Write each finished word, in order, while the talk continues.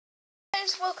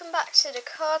guys, welcome back to the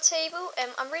card table.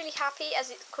 I'm really happy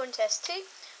as it's contest 2.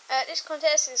 This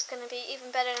contest is going to be even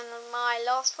better than my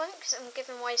last one because I'm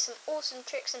giving away some awesome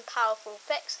tricks and powerful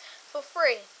effects for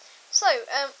free. So,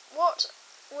 what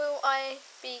will I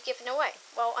be giving away?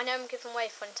 Well, I know I'm giving away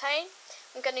Fontaine.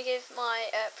 I'm going to give my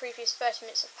previous 30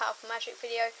 minutes of powerful magic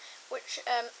video, which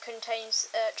contains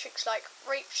tricks like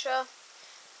rapture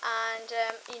and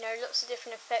lots of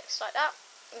different effects like that,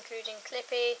 including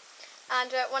Clippy.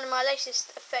 And one of my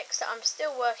latest effects that I'm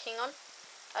still working on,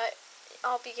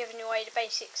 I'll be giving away the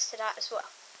basics to that as well.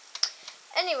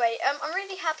 Anyway, I'm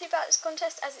really happy about this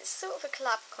contest as it's sort of a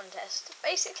collab contest.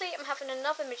 Basically, I'm having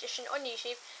another magician on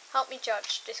YouTube help me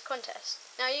judge this contest.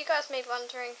 Now, you guys may be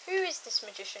wondering, who is this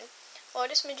magician? Well,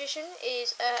 this magician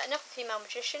is another female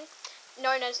magician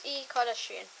known as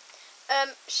ECardician.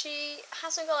 She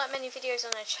hasn't got that many videos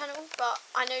on her channel, but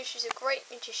I know she's a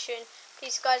great magician.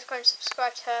 Please guys, go and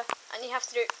subscribe to her, and you have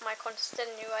to do it for my contest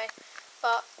anyway.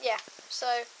 But yeah,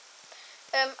 so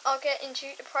I'll get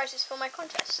into the prizes for my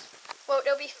contest. Well,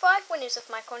 there'll be 5 winners of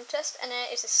my contest, and there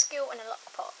is a skill and a luck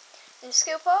part. In the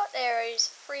skill part, there is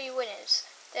 3 winners.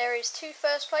 There is 2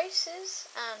 first places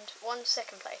and 1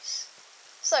 second place.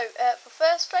 So for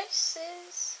first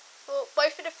places, for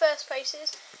both of the first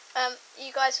places,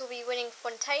 you guys will be winning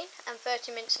Fontaine and 30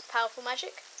 minutes of powerful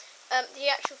magic. The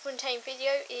actual Fontaine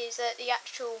video is the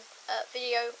actual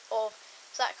video of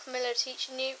Zack Mueller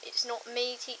teaching you. It's not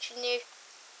me teaching you.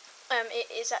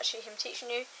 It is actually him teaching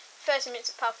you. 30 minutes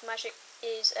of powerful magic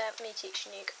is me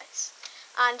teaching you guys.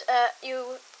 And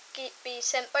you'll be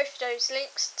sent both of those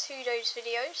links to those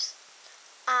videos.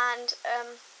 And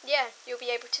yeah, you'll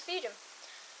be able to view them.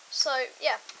 So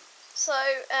yeah.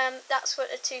 So that's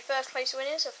what the 2 first place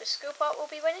winners of the skill part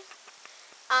will be winning.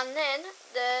 And then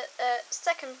the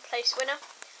second place winner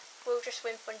will just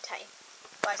win Fontaine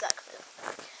by Zack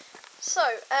Mueller. So,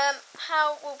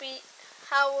 how will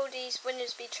these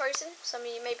winners be chosen? Some of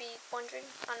you may be wondering,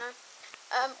 I know.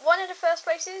 One of the first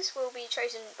places will be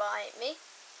chosen by me.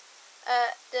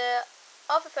 The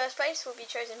other first place will be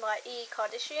chosen by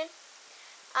ECardician.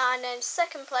 And then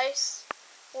second place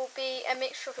will be a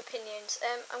mixture of opinions.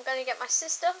 I'm going to get my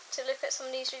sister to look at some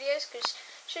of these videos because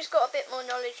she's got a bit more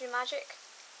knowledge in magic.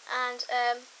 And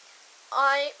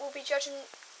I will be judging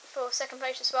for second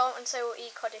place as well, and so will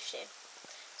ECardician.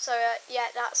 So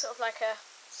yeah, that's sort of like a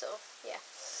yeah.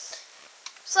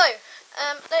 So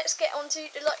let's get on to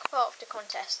the luck part of the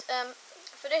contest.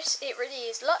 For this, it really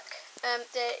is luck.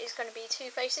 There is going to be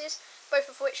 2 places, both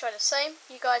of which are the same.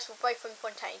 You guys will both win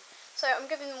Fontaine. So I'm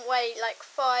giving away like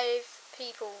 5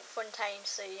 people Fontaine.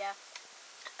 So yeah.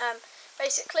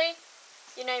 Basically,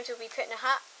 your names will be put in a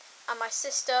hat, and my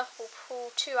sister will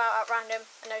pull 2 out at random,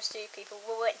 and those 2 people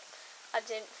will win. I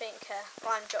didn't think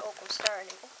rhyme.org was there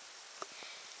anymore.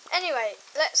 Anyway,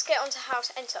 let's get on to how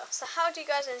to enter. So how do you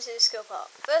guys enter the skill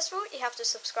part? First of all, you have to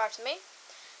subscribe to me.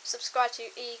 Subscribe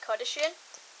to ECardician.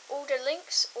 All the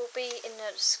links will be in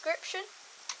the description.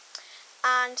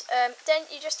 And then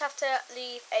you just have to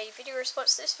leave a video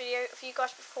response to this video of you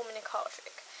guys performing a card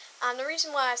trick. And the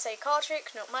reason why I say card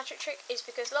trick, not magic trick, is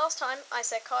because last time I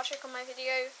said card trick on my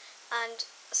video, and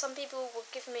some people were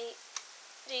giving me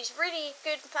these really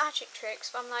good magic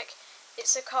tricks, but I'm like,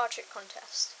 it's a card trick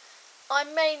contest.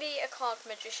 I'm mainly a card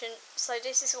magician, so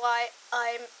this is why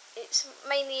it's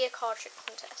mainly a card trick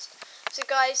contest. So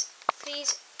guys,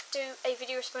 please do a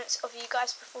video response of you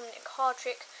guys performing a card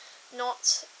trick,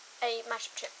 not a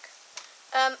magic trick.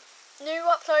 New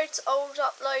uploads, old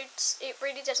uploads, it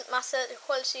really doesn't matter. The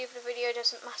quality of the video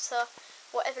doesn't matter.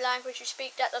 Whatever language you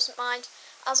speak, that doesn't mind.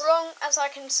 As long as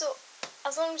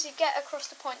you get across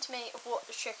the point to me of what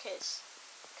the trick is.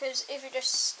 Because if you're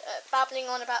just babbling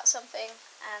on about something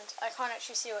and I can't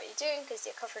actually see what you're doing because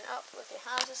you're covering it up with your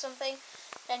hands or something,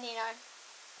 then you know,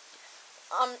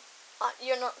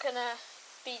 you're not gonna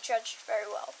be judged very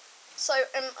well. So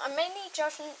I'm mainly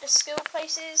judging the skill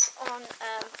places on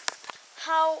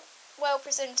how well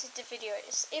presented the video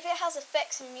is. If it has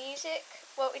effects and music,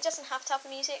 well, it doesn't have to have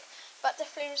music, but the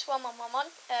Flumes1111,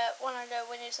 one of the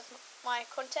winners of my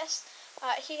contest,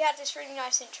 he had this really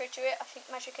nice intro to it. I think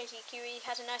Magic ATQE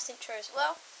had a nice intro as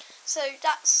well. So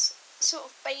that's sort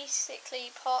of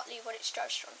basically partly what it's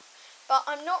judged on. But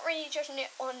I'm not really judging it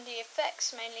on the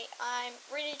effects mainly. I'm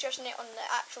really judging it on the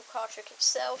actual card trick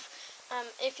itself.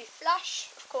 If you flash,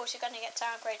 of course you're going to get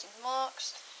downgraded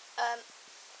marks.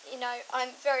 You know,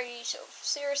 I'm very sort of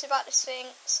serious about this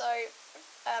thing. So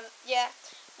yeah.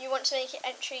 You want to make your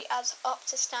entry as up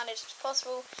to standards as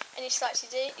possible. Any slights you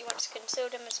do, you want to conceal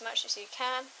them as much as you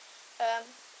can.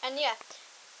 And yeah,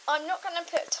 I'm not going to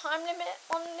put a time limit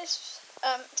on this.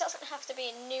 It doesn't have to be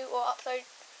a new or upload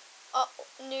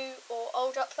new or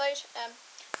old upload.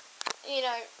 You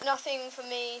know, nothing for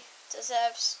me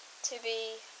deserves to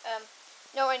be,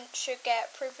 no one should get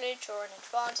a privilege or an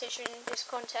advantage in this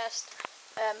contest.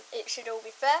 It should all be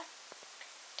fair.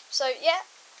 So yeah,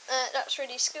 that's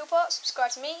really skill part.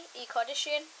 Subscribe to me,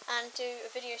 ECardician, and do a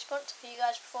video response for you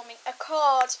guys performing a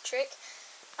card trick.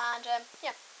 And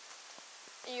yeah,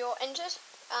 you're entered,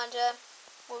 and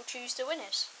we'll choose the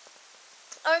winners.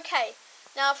 Okay,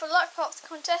 now for the luck part of the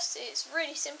contest, it's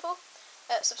really simple.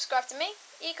 Subscribe to me,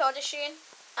 ECardician,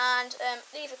 and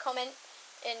leave a comment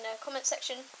in the comment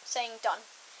section saying done.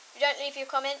 If you don't leave your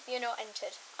comment, you're not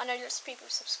entered. I know lots of people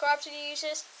subscribe to the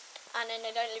users, and then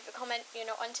they don't leave a comment, you're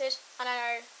not entered. And I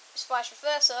know it's vice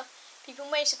versa. People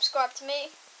may subscribe to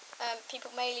me,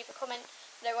 people may leave a comment,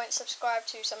 but they won't subscribe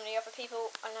to some of the other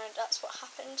people. I know that's what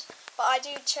happened. But I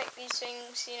do check these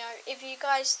things, you know, if you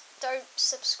guys don't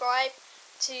subscribe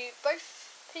to both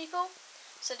people,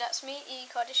 so that's me,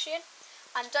 ECardician,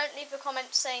 and don't leave a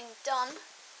comment saying done,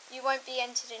 you won't be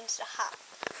entered into the hat.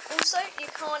 Also, you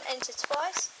can't enter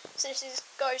twice, so this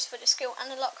goes for the skill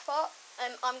and the luck part.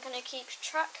 I'm going to keep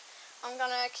track. I'm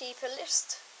going to keep a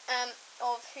list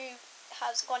of who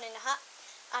has gone in the hat,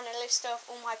 and a list of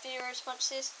all my video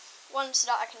responses. One,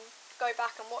 so that I can go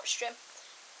back and watch them,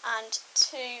 and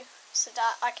two, so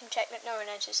that I can check that no one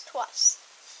enters twice.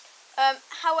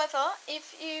 However,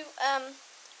 if you,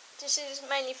 this is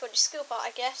mainly for the skill part,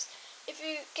 I guess. If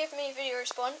you give me a video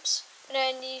response, and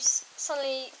then you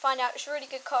suddenly find out it's a really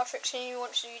good card trick and you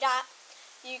want to do that,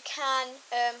 you can,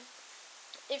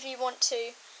 if you want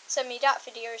to, send me that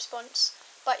video response,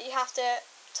 but you have to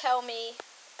tell me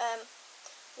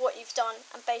what you've done,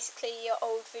 and basically your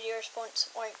old video response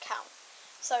won't count.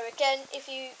 So again, if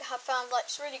you have found like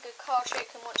this really good card trick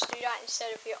and want to do that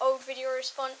instead of your old video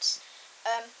response,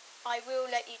 I will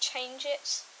let you change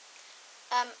it.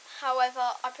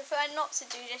 However, I prefer not to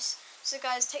do this, so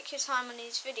guys, take your time on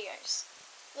these videos.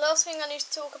 The last thing I need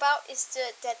to talk about is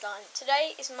the deadline.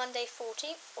 Today is Monday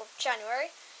 14th of January.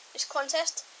 This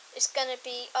contest is going to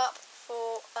be up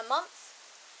for a month,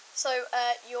 so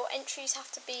your entries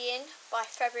have to be in by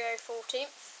February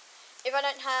 14th. If I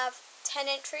don't have 10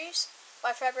 entries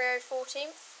by February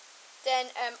 14th, then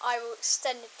I will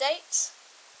extend the date,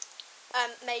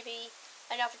 maybe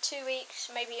another 2 weeks,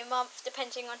 maybe a month,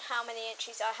 depending on how many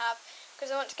entries I have,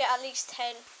 because I want to get at least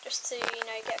 10, just to, you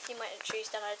know, get a few more entries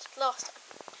than I did last time.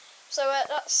 So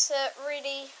that's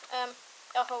really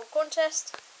a whole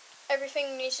contest.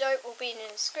 Everything you need to know will be in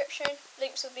the description,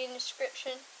 links will be in the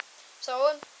description, so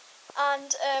on.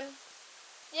 And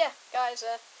yeah, guys,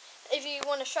 if you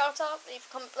want a shout out, leave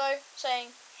a comment below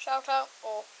saying shout out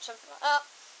or something like that.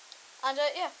 And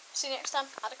yeah, see you next time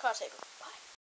at the card table.